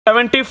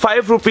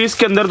75 rupees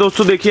के अंदर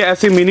दोस्तों देखिए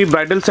ऐसी मिनी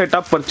ब्राइडल सेट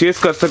आप परचेज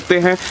कर सकते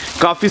हैं।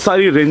 काफी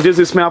सारी रेंजेस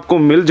इसमें आपको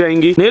मिल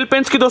जाएंगी। नेल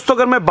पेंट्स की दोस्तों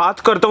अगर मैं बात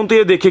करता हूं तो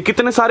ये देखिए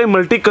कितने सारे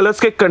मल्टी कलर्स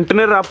के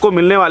कंटेनर आपको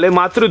मिलने वाले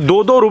मात्र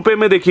 2-2 रुपए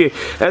में। देखिए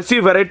ऐसी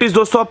वेराइटीज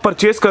दोस्तों आप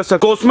परचेज कर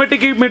सकते।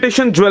 कॉस्मेटिक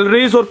इमिटेशन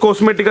ज्वेलरीज और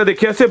कॉस्मेटिक का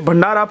देखिए ऐसे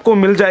भंडार आपको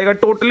मिल जाएगा।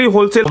 टोटली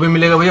होलसेल भी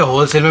मिलेगा भैया,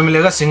 होलसेल में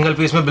मिलेगा, सिंगल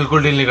पीस में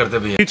बिल्कुल डील नहीं करते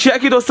भैया। बिछिया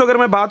की दोस्तों अगर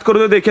मैं बात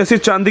करूं तो देखिए ऐसी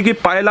चांदी की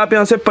पायल आप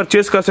यहाँ से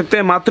परचेज कर सकते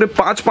हैं मात्र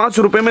 5-5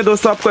 रुपए में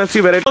दोस्तों आपको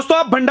ऐसी वेराइटी। दोस्तों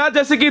आप भंडार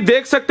जैसे कि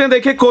देख सकते हैं,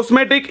 देखिए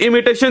कॉस्मेटिक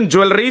इमिटेशन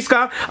ज्वेलरीज का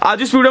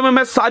आज इस वीडियो में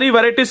मैं सारी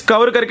वैरायटीज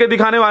कवर करके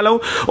दिखाने वाला हूं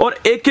और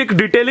एक एक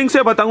डिटेलिंग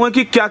से बताऊंगा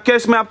कि क्या क्या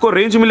इसमें आपको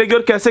रेंज मिलेगी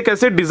और कैसे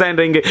कैसे डिजाइन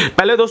रहेंगे।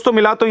 पहले दोस्तों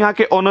मिला तो यहाँ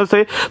के ओनर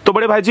से। तो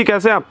बड़े भाई जी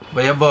कैसे हैं आप?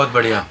 भैया बहुत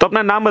बढ़िया। तो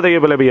अपना नाम बताइए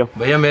पहले भैया।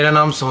 भैया मेरा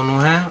नाम सोनू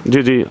है।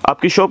 जी जी।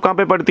 आपकी शॉप कहाँ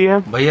पे पड़ती है?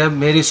 भैया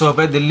मेरी शॉप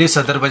है दिल्ली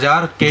सदर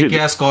बाजार,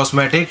 name-Kks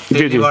कॉस्मेटिक,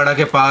 तेलीवाड़ा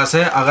के पास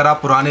है। अगर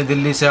आप पुरानी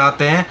दिल्ली से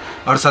आते हैं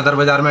और सदर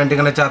बाजार में एंट्री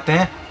करना चाहते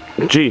हैं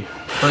जी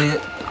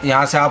तो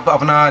यहाँ से आप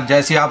अपना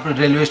जैसे आप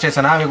रेलवे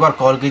स्टेशन है एक बार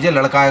कॉल कीजिए,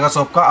 लड़का आएगा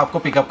शॉप का, आपको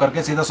पिकअप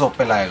करके सीधा शॉप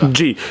पे लाएगा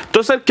जी।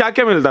 तो सर क्या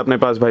क्या मिलता है अपने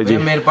पास भाई जी?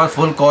 मेरे पास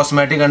full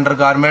cosmetic,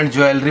 undergarment,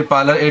 jewellery,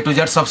 parlour A to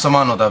Z सब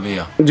सामान होता है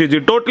भैया। जी जी।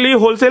 टोटली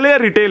होलसेल है या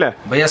रिटेल है?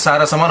 भैया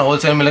सारा सामान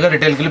होलसेल मिलेगा,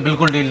 रिटेल के लिए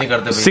बिल्कुल डील नहीं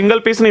करते। सिंगल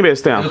पीस नहीं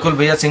बेचते हैं? बिल्कुल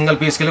भैया, सिंगल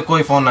पीस के लिए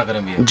कोई फोन ना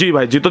करें भैया। जी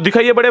भाई जी। तो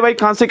दिखाइए बड़े भाई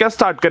कहाँ से क्या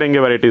स्टार्ट करेंगे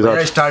वैरायटीज?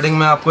 स्टार्टिंग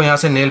में आपको यहाँ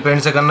से नेल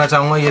पेंट से करना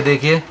चाहूंगा। ये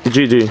देखिए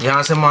जी जी,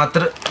 यहाँ से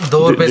मात्र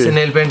 2 रुपए से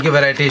नेल पेंट की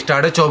वैरायटी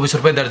स्टार्ट है, 24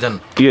 रुपए दर्जन।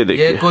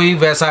 ये कोई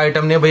वैसा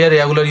आइटम नहीं भैया,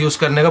 रेगुलर यूज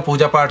करने का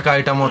पूजा पाठ का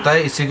आइटम होता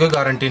है, इसकी कोई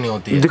गारंटी नहीं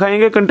होती है।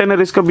 दिखाएंगे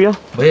कंटेनर इसका भैया?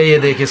 भैया ये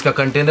देखिए इसका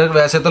कंटेनर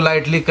वैसे तो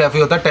लाइटली काफी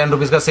होता है, 10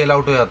 रुपीज का सेल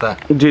आउट हो जाता है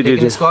जी,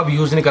 लेकिन इसको आप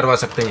यूज नहीं करवा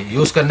सकते।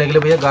 यूज करने के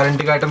लिए भैया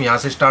गारंटी का आइटम यहाँ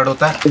से स्टार्ट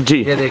होता है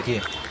जी। ये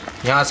देखिए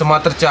यहाँ से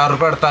मात्र 4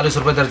 रुपए 48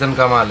 रुपए दर्जन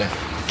का माल है,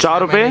 4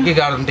 रुपए की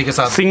गारंटी के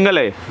साथ सिंगल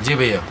है जी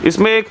भैया।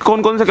 इसमें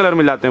कौन कौन से कलर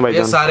मिल जाते हैं भाई?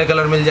 ये सारे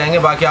कलर मिल जाएंगे,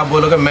 बाकी आप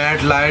बोलोगे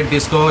मैट, लाइट,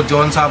 डिस्को,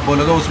 जोन सा आप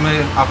बोलोगे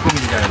उसमें आपको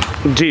मिल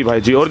जाएगा जी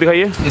भाई जी। और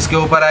दिखाइए। इसके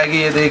ऊपर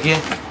आएगी ये देखिए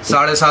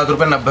 7.5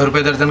 रुपए 90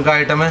 रुपए दर्जन का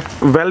आइटम है।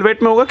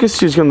 वेलवेट में होगा, किस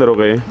चीज के अंदर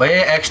होगा ये?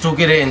 भैया X2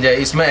 की रेंज है,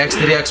 इसमें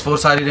X3 X4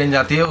 सारी रेंज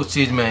आती है, उस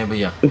चीज में है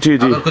भैया जी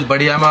जी। अगर कुछ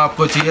बढ़िया में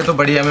आपको चाहिए तो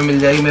बढ़िया में मिल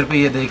जाएगी मेरे पे।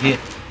 ये देखिए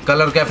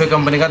कलर कैफे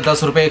कंपनी का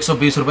 10 रुपए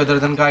 120 रुपए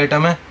दर्जन का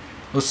आइटम है।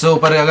 उससे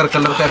ऊपर अगर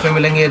कलर कैफे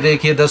मिलेंगे, ये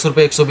देखिए 10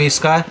 रुपए 120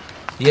 का है।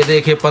 ये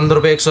देखिए 15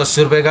 रुपए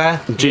 180 रुपए का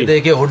है। ये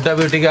देखिए हुड्डा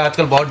ब्यूटी के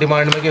आजकल बहुत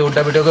डिमांड में कि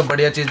हुड्डा ब्यूटी को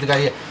बढ़िया चीज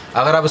दिखाइए।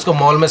 अगर आप इसको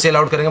मॉल में सेल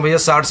आउट करेंगे भैया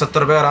 60-70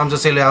 रुपए आराम से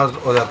सेल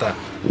आउट हो जाता है,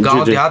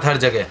 गांव देहात हर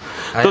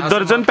जगह। तो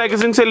दर्जन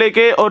पैकेजिंग से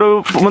लेके और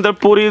मतलब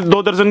पूरी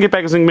 2 दर्जन की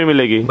पैकेजिंग में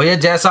मिलेगी भैया।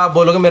 जैसा आप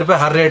बोलोगे मेरे पे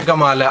हर रेट का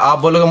माल है। आप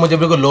बोलोगे मुझे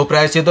बिल्कुल लो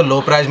प्राइस चाहिए तो लो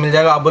प्राइस मिल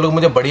जाएगा, आप बोलोगे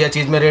मुझे बढ़िया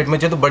चीज में रेट में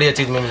चाहिए तो बढ़िया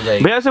चीज में मिल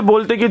जाएगी भैया। ऐसे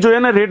बोलते कि जो है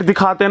ना रेट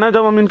दिखाते हैं ना,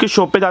 जब हम इनकी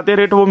शॉप पे जाते हैं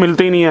रेट वो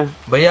मिलते ही नहीं है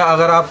भैया।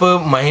 अगर आप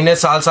महीने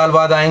साल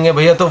बाद आएंगे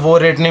भैया तो वो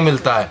रेट नहीं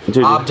मिलता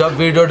है। आप जब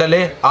वीडियो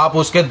डले आप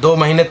उसके 2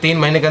 महीने 3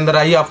 महीने के अंदर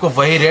आइए, आपको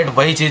वही रेट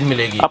वही चीज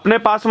मिलेगी अपने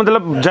पास,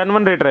 मतलब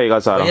जेन्युइन रेट रहेगा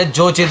सारा। ये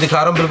जो चीज दिखा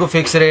रहा हूँ बिल्कुल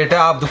फिक्स रेट है।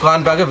 आप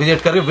दुकान पे आके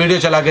विजिट करके वीडियो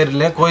चला के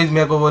ले, कोई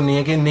मेरे को वो नहीं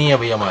है कि नहीं है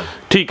भैया माल।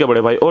 ठीक है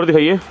बड़े भाई। और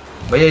दिखाइए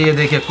भैया। ये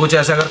देखिए कुछ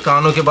ऐसा अगर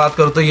कानों की बात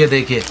करूँ तो ये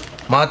देखिए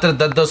मात्र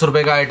 10-10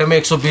 रुपए का आइटम है,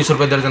 120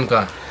 रुपए दर्जन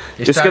का।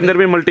 इसके अंदर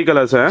भी मल्टी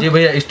कलर्स है जी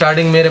भैया।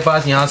 स्टार्टिंग मेरे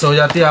पास यहाँ से हो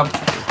जाती है। आप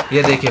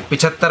ये देखिए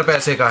 75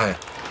 पैसे का है,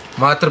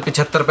 मात्र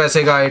 75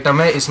 पैसे का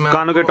आइटम है। इसमें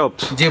कानों के टॉप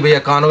जी भैया,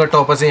 कानों के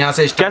टॉप से यहाँ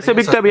से कैसे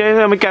बिकता है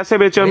भैया? हमें कैसे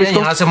बेचे?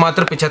 यहाँ से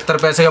मात्र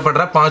 75 पैसे का पड़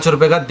रहा है, 5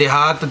 रुपए का।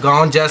 देहात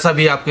गांव जैसा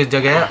भी आपकी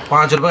जगह है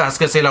 5 रुपए हंस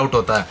के सेल आउट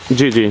होता है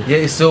जी जी। ये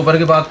इससे ऊपर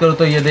की बात करूँ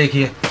तो ये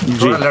देखिए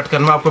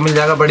लटकन में आपको मिल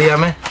जाएगा बढ़िया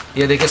में।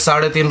 ये देखिए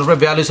 3.5 रुपए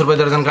 42 रुपए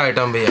दर्जन का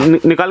आइटम भैया।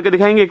 निकाल के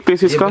दिखाएंगे एक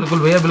पीस इसका? बिल्कुल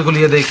भैया बिल्कुल।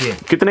 ये देखिए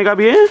कितने का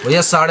भी है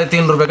भैया?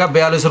 3.5 रुपए का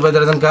 42 रुपए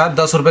दर्जन का।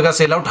 10 रुपए का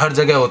सेल आउट हर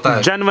जगह होता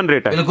है, जेन्युइन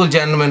रेट है बिल्कुल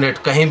जेन्युइन रेट।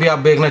 कहीं भी आप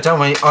देखना चाहो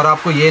वहीं। और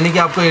आपको ये नहीं कि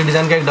आपको एक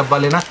डिजाइन का एक डब्बा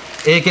लेना,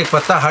 एक एक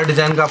पत्ता हर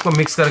डिजाइन का आपको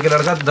मिक्स करके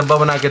लड़का डब्बा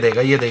बना के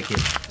देगा। ये देखिए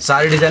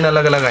सारी डिजाइन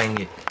अलग अलग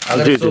आएंगी।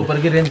 अगर इससे ऊपर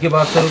की रेंज की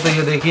बात करूँ तो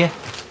ये देखिए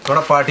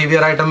थोड़ा पार्टी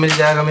वेयर आइटम मिल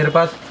जाएगा मेरे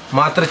पास,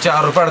 मात्र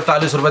 4 रुपए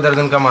 48 रुपए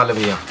दर्जन का माल है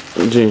भैया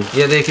जी।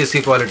 ये देखिए इसकी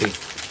क्वालिटी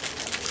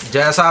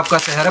जैसा आपका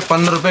शहर है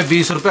 15 रुपए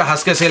 20 रुपए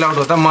हंस के सेल आउट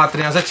होता है, मात्र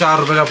यहाँ से 4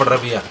 रुपए का पड़ रहा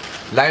है भैया।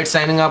 लाइट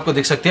शाइनिंग आपको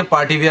दिख सकती है,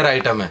 पार्टी वेयर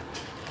आइटम है,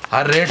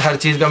 हर रेट हर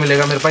चीज का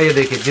मिलेगा मेरे पास। ये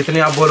देखिए जितने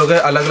आप बोलोगे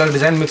अलग अलग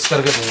डिजाइन मिक्स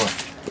करके दूंगा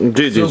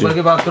जी जी। ऊपर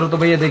की बात करूँ तो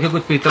भैया देखिए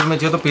कुछ पीतल में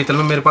चाहिए तो पीतल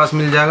में मेरे पास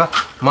मिल जाएगा,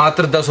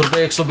 मात्र 10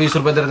 रुपए 120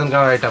 रुपए दर्जन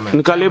का आइटम है।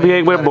 निकालिए भैया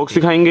एक बार बॉक्स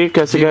दिखाएंगे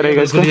कैसे क्या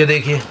रहेगा इसका? ये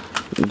देखिए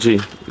जी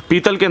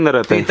पीतल के अंदर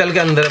रहता है, पीतल के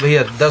अंदर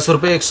भैया 10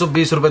 रुपए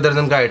 120 रुपए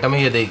दर्जन का आइटम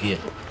है। ये देखिए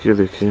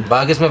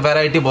बाकी इसमें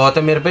वैरायटी बहुत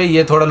है मेरे पे।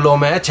 ये थोड़ा लो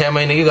में है, 6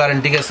 महीने की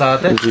गारंटी के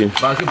साथ है।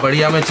 बाकी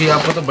बढ़िया में चाहिए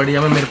आपको तो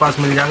बढ़िया में मेरे पास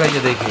मिल जाएगा। ये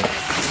देखिए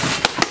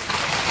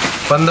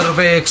 15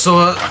 रुपए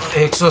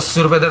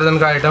 180 रुपए दर्जन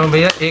का आइटम है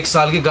भैया, 1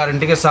 साल की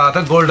गारंटी के साथ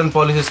है। गोल्डन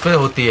पॉलिश इस पे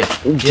होती है।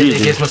 ये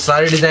देखिए इसमें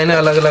सारी डिजाइन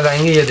अलग अलग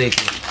आएंगे। ये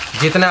देखिए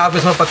जितने आप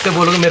इसमें पत्ते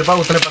बोलोगे मेरे पास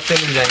उतने पत्ते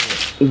मिल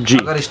जाएंगे जी।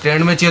 अगर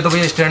स्टैंड में चाहिए तो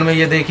भैया स्टैंड में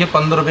ये देखिए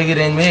 15 रुपए की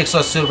रेंज में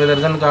 180 रुपए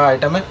दर्जन का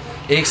आइटम है,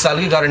 1 साल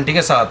की गारंटी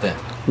के साथ है।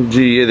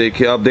 जी ये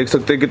देखिए, आप देख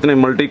सकते हैं कितने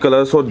मल्टी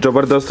कलर्स और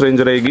जबरदस्त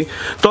रेंज रहेगी।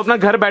 तो अपना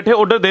घर बैठे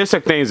ऑर्डर दे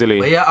सकते हैं इजीली।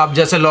 भैया अब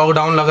जैसे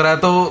लॉकडाउन लग रहा है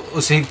तो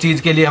उसी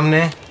चीज के लिए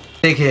हमने,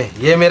 देखिए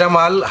ये मेरा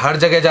माल हर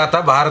जगह जाता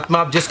है भारत में,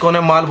 आप जिस कोने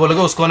में माल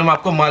बोलोगे उस कोने में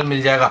आपको माल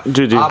मिल जाएगा।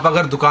 जी। आप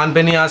अगर दुकान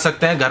पे नहीं आ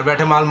सकते हैं, घर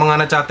बैठे माल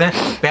मंगाना चाहते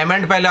हैं,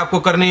 पेमेंट पहले आपको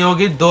करनी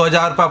होगी,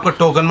 2000 रुपये आपको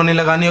टोकन मनी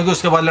लगानी होगी,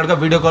 उसके बाद लड़का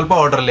वीडियो कॉल पर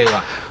ऑर्डर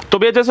लेगा। तो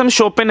भैया जैसे हम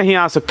शॉप पे नहीं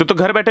आ सकते तो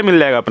घर बैठे मिल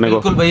जाएगा अपने को?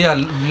 बिल्कुल भैया,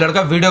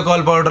 लड़का वीडियो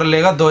कॉल पर ऑर्डर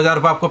लेगा, 2000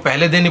 रुपये आपको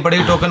पहले देनी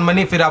पड़ेगी टोकन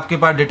मनी, फिर आपके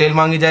पास डिटेल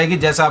मांगी जाएगी,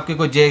 जैसा आपकी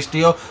कोई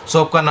GST हो,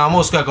 शॉप का नाम हो,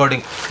 उसके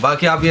अकॉर्डिंग।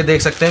 बाकी आप ये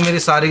देख सकते हैं मेरी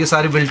सारी की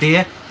सारी बिल्टी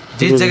है,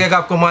 जिस जगह का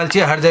आपको माल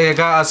चाहिए हर जगह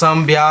का,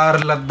 असम, बिहार,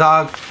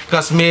 लद्दाख,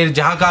 कश्मीर,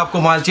 जहाँ का आपको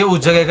माल चाहिए उस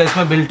जगह का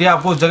इसमें बिल्टी है,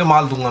 आपको उस जगह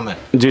माल दूंगा मैं।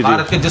 जी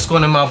भारत के जिस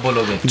कोने में आप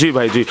बोलोगे। जी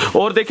भाई जी।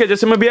 और देखिए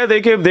जैसे मैं भैया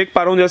देख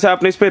पा रहा हूँ, जैसे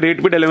आपने इस पे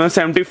रेट भी डाले हुए हैं,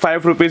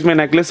 75 रुपीज में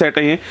नेकलेस सेट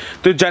है ये,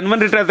 तो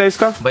जेन्युइन रेट रहता है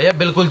इसका? भैया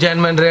बिल्कुल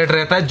जेन्युइन रेट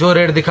रहता है, जो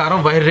रेट दिखा रहा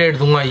हूँ वही रेट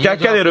दूंगा। क्या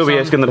क्या दे रहे हो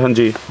भैया इसके अंदर? हाँ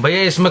जी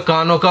भैया, इसमें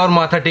कानों का और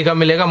माथा टीका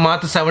मिलेगा,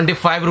 मात्र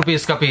 75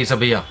 रुपीज का पीस है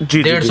भैया।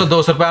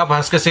 150-200 रुपए आप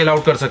हंस के सेल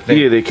आउट कर सकते हैं।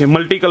 ये देखिए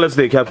मल्टी कलर्स,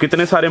 देखिए आप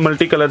कितने सारे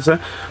मल्टी कलर्स हैं।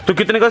 तो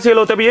कितने का सेल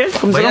होता है भैया?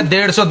 भैया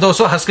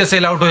 150-200 हंस के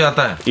सेल आउट हो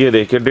जाता है। ये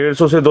देखिए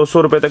 150 से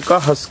 200 रुपए तक का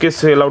हंस के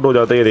सेल आउट हो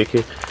जाता है। ये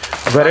देखिए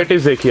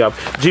वैरायटीज देखिए आप।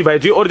 जी भाई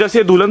जी। और जैसे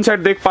ये दुल्हन सेट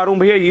देख पा रहा हूँ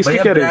भैया, इसकी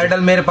क्या रेंज? ब्राइडल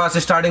मेरे पास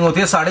स्टार्टिंग होती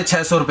है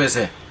 650 रुपए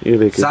से। ये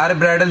देखिए सारे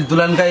ब्राइडल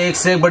दुल्हन का एक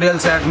से एक बढ़िया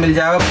सेट मिल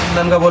जाएगा,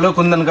 कुंदन का बोलो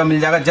कुंदन का मिल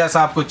जाएगा,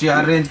 जैसा आपको चाहिए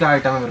हर रेंज का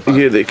आइटम है मेरे पास।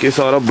 ये देखिए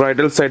सारा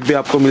ब्राइडल सेट भी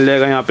आपको मिल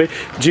जाएगा यहाँ पे।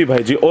 जी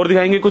भाई जी। और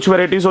दिखाएंगे कुछ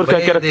वैरायटीज और क्या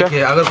क्या रखते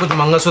हैं? अगर कुछ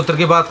मंगलसूत्र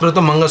की बात करो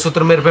तो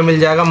मंगलसूत्र मेरे पे मिल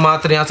जाएगा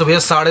मात्र यहाँ से भैया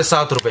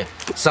 7.5 रुपए।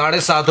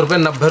 7.5 रुपए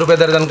 90 रुपए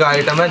दर्जन का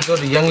आइटम है। जो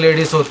यंग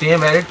लेडीज होती है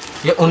मैरिड,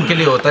 ये उनके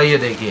लिए होता है। ये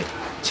देखिए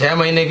 6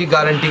 महीने की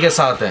गारंटी के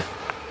साथ है,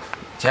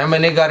 6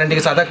 महीने की गारंटी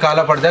के साथ है।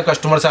 काला पड़ जाए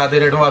कस्टमर से आधे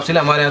रेट में वापसी,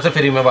 हमारे यहाँ से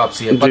फ्री में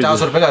वापसी है।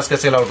 50 रुपए का इसका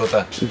सेल आउट होता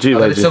है। जी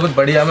अगर इससे कुछ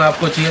बढ़िया में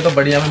आपको चाहिए तो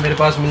बढ़िया में मेरे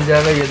पास मिल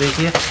जाएगा। ये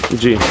देखिए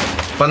जी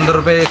 15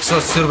 रुपए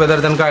 180 रुपए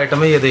दर्जन का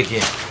आइटम है। ये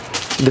देखिए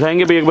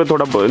दिखाएंगे भी एक बार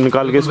थोड़ा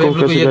निकाल के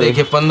इसको। ये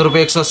देखिए 15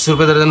 रुपए 180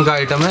 रुपए दर्जन का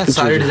आइटम है।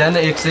 सारे डिजाइन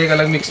एक से एक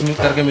अलग मिक्स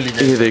करके मिल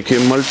जाएगी। ये देखिए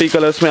मल्टी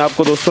कलर्स में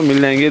आपको दोस्तों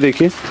मिल जाएंगे।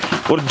 देखिए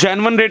और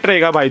जेन्युइन रेट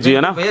रहेगा भाई जी,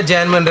 है ना भैया?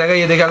 जेन्युइन रहेगा।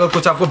 ये देखिए अगर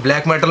कुछ आपको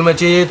ब्लैक मेटल में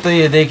चाहिए तो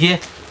ये देखिए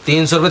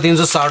 300 रुपए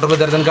 360 रुपए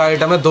दर्जन का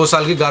आइटम है, 2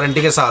 साल की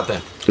गारंटी के साथ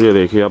है। ये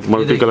देखिए आप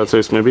मल्टी कलर से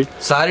इसमें भी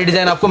सारी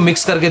डिजाइन आपको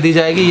मिक्स करके दी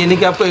जाएगी। ये नहीं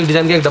कि आपको एक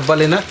डिजाइन का एक डब्बा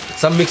लेना,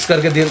 सब मिक्स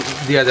करके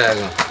दिया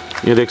जाएगा।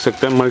 ये देख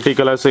सकते हैं मल्टी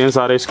कलर से हैं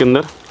सारे इसके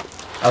अंदर।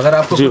 अगर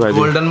आपको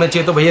गोल्डन में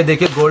चाहिए तो भैया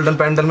देखिए गोल्डन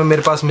पैंडल में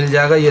मेरे पास मिल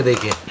जाएगा। ये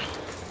देखिए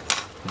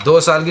 2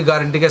 साल की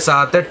गारंटी के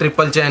साथ है,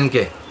 ट्रिपल चैन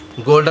के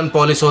गोल्डन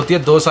पॉलिश होती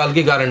है, 2 साल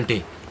की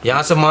गारंटी।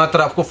 यहाँ से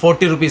मात्र आपको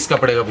 40 रुपीज का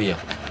पड़ेगा भैया।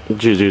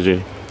 जी जी जी।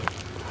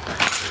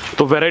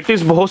 तो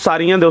वैरायटीज बहुत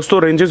सारी हैं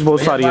दोस्तों, रेंजेस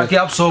बहुत सारी हैं। बाकी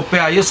आप शॉप पे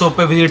आइए, शॉप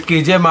पे विजिट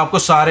कीजिए, मैं आपको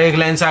सारे एक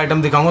लाइन से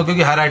आइटम दिखाऊंगा,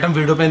 क्योंकि हर आइटम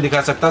वीडियो पे नहीं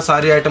दिखा सकता।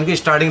 सारी आइटम की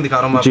स्टार्टिंग दिखा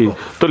रहा हूँ मैं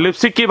आपको। तो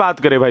लिपस्टिक की बात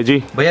करें भाई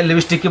जी? भैया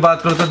लिपस्टिक की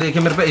बात करो तो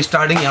देखिए मेरे पे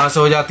स्टार्टिंग यहाँ से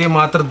हो जाती है,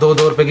 मात्र 2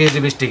 रुपए की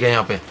लिपस्टिक है।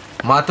 यहाँ पे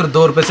मात्र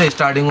 2 रुपए से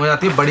स्टार्टिंग हो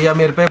जाती है। बढ़िया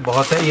मेरे पे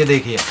बहुत है। ये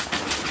देखिए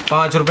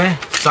 5 रुपए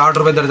 60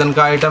 रुपए दर्जन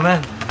का आइटम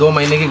है, 2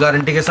 महीने की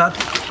गारंटी के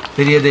साथ।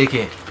 फिर ये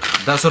देखिए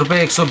 10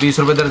 रुपए 120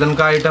 रुपए दर्जन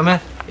का आइटम है,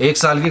 1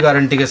 साल की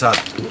गारंटी के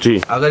साथ जी।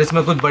 अगर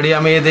इसमें कुछ बढ़िया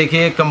में, ये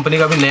देखिए कंपनी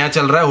का भी नया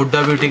चल रहा है,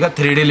 हुड्डा ब्यूटी का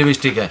 3D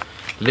लिपस्टिक है।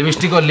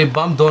 लिपस्टिक और लिप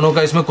बाम दोनों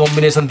का इसमें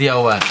कॉम्बिनेशन दिया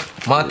हुआ है।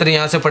 मात्र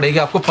यहाँ से पड़ेगी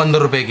आपको 15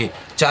 रुपए की,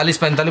 40,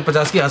 45,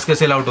 50 की हंस के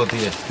सेल आउट होती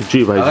है।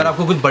 जी भाई। अगर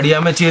आपको कुछ बढ़िया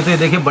में चाहिए तो ये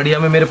देखिए बढ़िया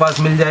में मेरे पास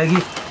मिल जाएगी।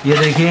 ये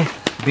देखिए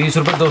 20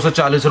 रुपए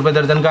 240 रुपए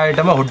दर्जन का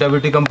आइटम है, हुड्डा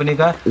ब्यूटी कंपनी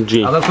का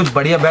जी। अगर कुछ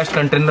बढ़िया बेस्ट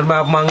कंटेनर में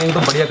आप मांगेंगे तो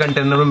बढ़िया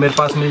कंटेनर में मेरे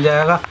पास मिल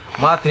जाएगा,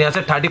 मात्र यहाँ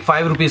से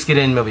 35 रुपीज की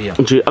रेंज में भैया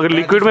जी। अगर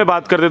लिक्विड में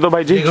बात करते तो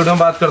भाई जी? लिक्विड में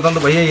बात करता हूँ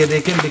तो भैया ये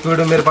देखिए लिक्विड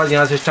में मेरे पास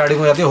यहाँ से स्टार्टिंग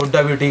हो जाती है,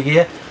 हुड्डा ब्यूटी की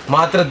है,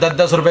 मात्र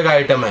 10-10 रुपए का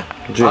आइटम है।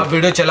 आप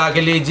वीडियो चला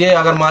के लीजिए,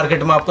 अगर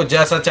मार्केट में आपको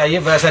जैसा चाहिए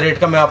वैसा रेट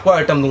का मैं आपको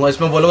आइटम दूंगा।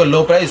 इसमें बोलोगे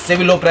लो प्राइस, इससे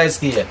भी लो प्राइस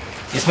की है।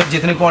 इसमें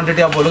जितनी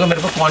क्वांटिटी आप बोलोगे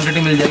मेरे को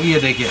क्वांटिटी मिल जाएगी। ये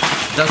देखिए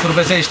 10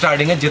 रुपए से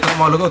स्टार्टिंग है, जितना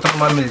माल होगा उतना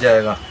माल मिल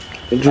जाएगा।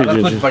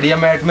 अगर कुछ बढ़िया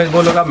मैट में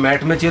बोलोगे,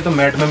 मैट में चाहिए तो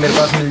मैट में मेरे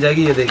पास मिल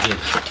जाएगी। ये देखिए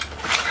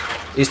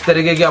इस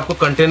तरीके की आपको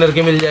कंटेनर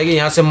की मिल जाएगी,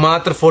 यहाँ से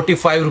मात्र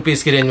 45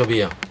 रुपीज की रेंज में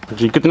भैया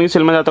जी। कितनी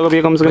सेल में जाता होगा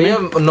भैया कम से कम? भैया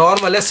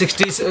नॉर्मल है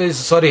 100,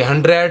 100,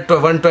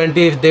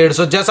 120,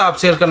 150, जैसा आप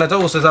सेल करना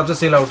चाहो उस हिसाब से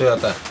सेल आउट हो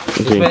जाता है।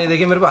 इसमें ये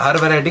देखिए मेरे पास हर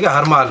वैरायटी का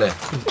हर माल है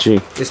जी।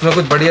 इसमें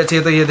कुछ बढ़िया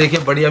चाहिए तो ये देखिए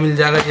बढ़िया मिल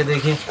जाएगा। ये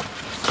देखिए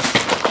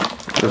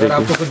अगर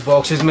आपको कुछ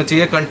बॉक्सेस में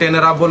चाहिए,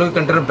 कंटेनर आप बोलोगे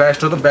कंटेनर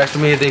बेस्ट हो तो बेस्ट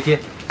में ये देखिए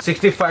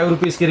 65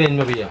 रुपीज की रेंज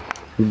में भैया।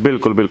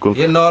 बिल्कुल बिल्कुल।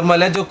 ये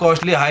नॉर्मल है, जो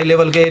कॉस्टली हाई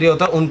लेवल का एरिया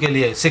होता है उनके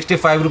लिए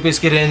 65 रुपीज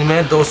की रेंज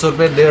में 200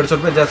 रुपए 150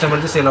 रुपए जैसे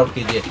मर्जी सेल आउट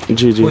कीजिए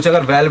जी जी। कुछ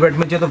अगर वेलवेट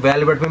में चाहिए तो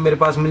वेलवेट में मेरे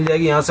पास मिल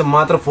जाएगी, यहाँ से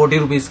मात्र 40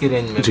 रुपीज की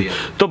रेंज में जी।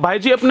 तो भाई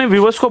जी अपने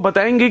व्यूअर्स को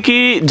बताएंगे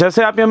कि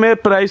जैसे आप हमें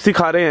प्राइस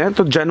दिखा रहे हैं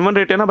तो जेन्युइन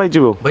रेट है ना भाई जी?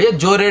 वो भैया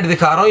जो रेट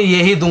दिखा रहा हूँ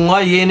यही दूंगा।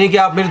 ये नहीं कि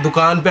आप मेरी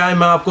दुकान पे आए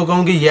मैं आपको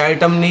कहूँ कि ये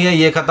आइटम नहीं है,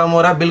 ये खत्म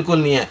हो रहा है,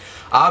 बिल्कुल नहीं है।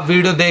 आप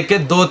वीडियो देख के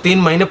 2-3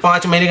 महीने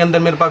 5 महीने के अंदर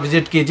मेरे पास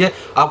विजिट कीजिए,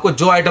 आपको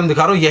जो आइटम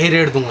दिखा रहा हूँ यही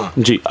रेट दूंगा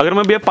जी। अगर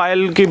मैं भैया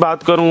पायल की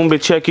बात करूँ,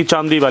 बिछिया की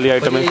चांदी वाली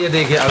आइटम है, ये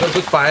देखिए अगर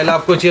कुछ पायल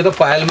आपको चाहिए तो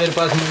पायल मेरे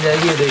पास मिल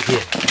जाएगी। ये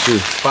देखिए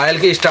पायल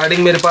की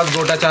स्टार्टिंग मेरे पास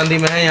गोटा चांदी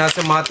में है, यहाँ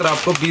से मात्र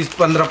आपको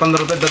 20-15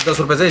 रुपए 10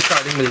 रुपए से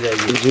स्टार्टिंग मिल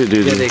जाएगी।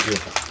 जी। ये देखिए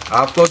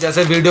आपको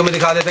जैसे वीडियो में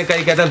दिखा देते हैं,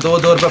 कई कहते हैं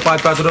 2 रुपए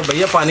 5 रुपए,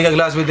 भैया पानी का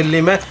गिलास भी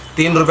दिल्ली में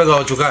 3 रुपए का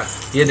हो चुका है।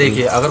 ये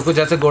देखिए अगर कुछ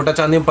ऐसे गोटा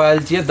चांदी में पायल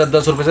चाहिए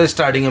 10 रुपए से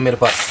स्टार्टिंग है मेरे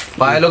पास।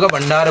 पायलों का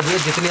भंडार है,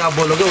 जितनी आप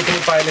बोलोगे उतनी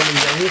पायलें मिल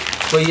जाएंगी,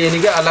 कोई ये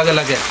नहीं कि अलग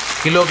अलग है।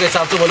 किलो के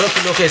हिसाब से बोलो,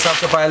 किलो के हिसाब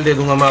से पायल दे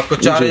दूंगा मैं आपको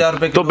 4000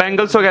 रुपए। तो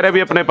बैंगल्स वगैरह भी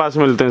अपने पास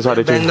मिलते हैं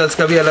सारे, बैंगल्स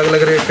का भी अलग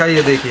अलग रेट का।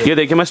 ये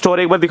देखिए मैं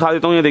स्टोर एक बार दिखा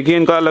देता हूँ। ये देखिए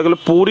इनका अलग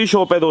अलग पूरी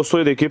शॉप है दोस्तों,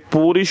 ये देखिए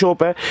पूरी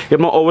शॉप है। ये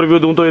मैं ओवरव्यू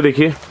दूं तो ये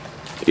देखिए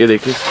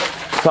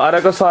सारा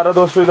का सारा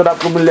दोस्तों इधर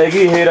आपको मिल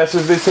जाएगी। हेयर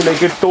एक्सेसरीज से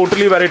लेके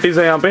टोटली वैरायटीज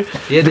है यहाँ पे।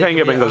 ये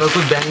दिखाएंगे बैंगल्स। अगर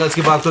कुछ बैंगल्स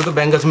की बात करो तो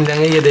बैंगल्स मिल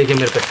जाएंगे। ये देखिए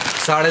मेरे पे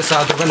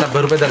 7.5 रुपए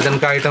 90 रुपए दर्जन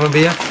का आइटम है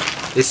भैया।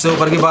 इससे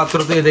ऊपर की बात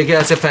करो तो ये देखिए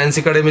ऐसे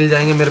फैंसी कड़े मिल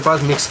जाएंगे मेरे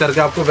पास, मिक्स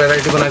करके आपको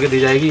वैरायटी बना के दी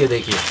जाएगी। ये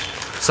देखिए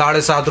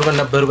 7.5 रुपए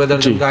 90 रुपए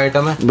दर्जन का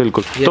आइटम है।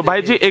 बिल्कुल। तो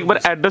भाई जी एक बार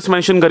एड्रेस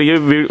मेंशन करिए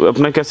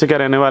अपना, कैसे क्या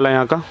रहने वाला है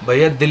यहाँ का।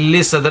 भैया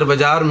दिल्ली सदर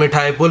बाजार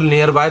मिठाई पुल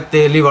नियर बाय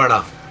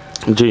तेलीवाड़ा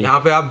जी। यहाँ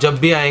पे आप जब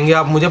भी आएंगे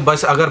आप मुझे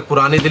बस, अगर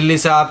पुरानी दिल्ली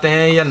से आते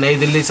हैं या नई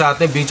दिल्ली से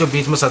आते हैं, बीचों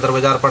बीच में सदर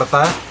बाजार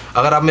पड़ता है।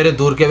 अगर आप मेरे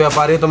दूर के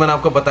व्यापारी हैं तो मैंने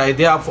आपको बता ही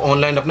दिया, आप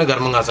ऑनलाइन अपने घर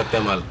मंगा सकते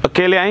हैं माल।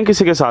 अकेले आए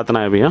किसी के साथ ना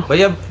है भैया?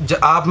 भैया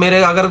आप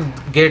मेरे अगर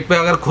गेट पे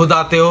अगर खुद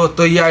आते हो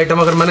तो ये आइटम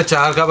अगर मैंने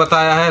 4 का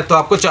बताया है तो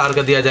आपको 4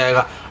 का दिया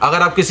जाएगा।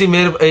 अगर आप किसी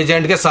मेरे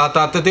एजेंट के साथ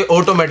आते हो तो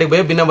ऑटोमेटिक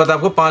भैया बिना बताए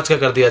आपको 5 का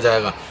कर दिया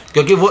जाएगा,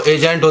 क्योंकि वो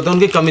एजेंट होते हैं,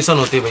 उनकी कमीशन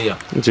होती है भैया।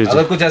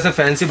 अगर कुछ ऐसे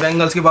फैंसी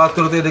बैंगल्स की बात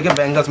करो तो ये देखिए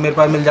बैंगल्स मेरे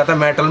पास मिल जाता है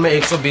मेटल में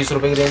 120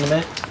 रुपए की रेंज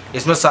में।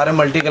 इसमें सारे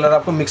मल्टी कलर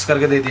आपको मिक्स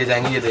करके दे दिए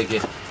जाएंगे। ये देखिए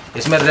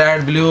इसमें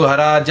रेड ब्लू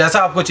हरा जैसा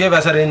आपको चाहिए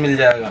वैसा रेंज मिल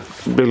जाएगा।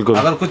 बिल्कुल।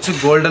 अगर कुछ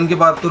गोल्डन की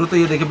बात करूँ तो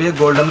ये देखिए भैया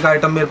गोल्डन का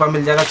आइटम मेरे पास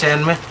मिल जाएगा चैन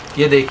में।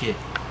 ये देखिए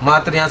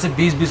मात्र यहाँ से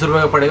 20-20 रुपए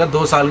का पड़ेगा,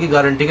 2 साल की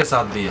गारंटी के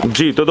साथ भी है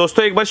जी। तो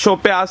दोस्तों एक बार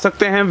शॉप पे आ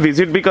सकते हैं,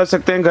 विजिट भी कर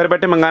सकते हैं, घर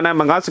बैठे मंगाना है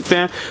मंगा सकते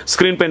हैं।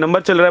 स्क्रीन पे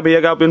नंबर चल रहा है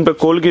भैया का, आप इन पे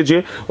कॉल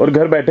कीजिए और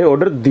घर बैठे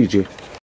ऑर्डर दीजिए।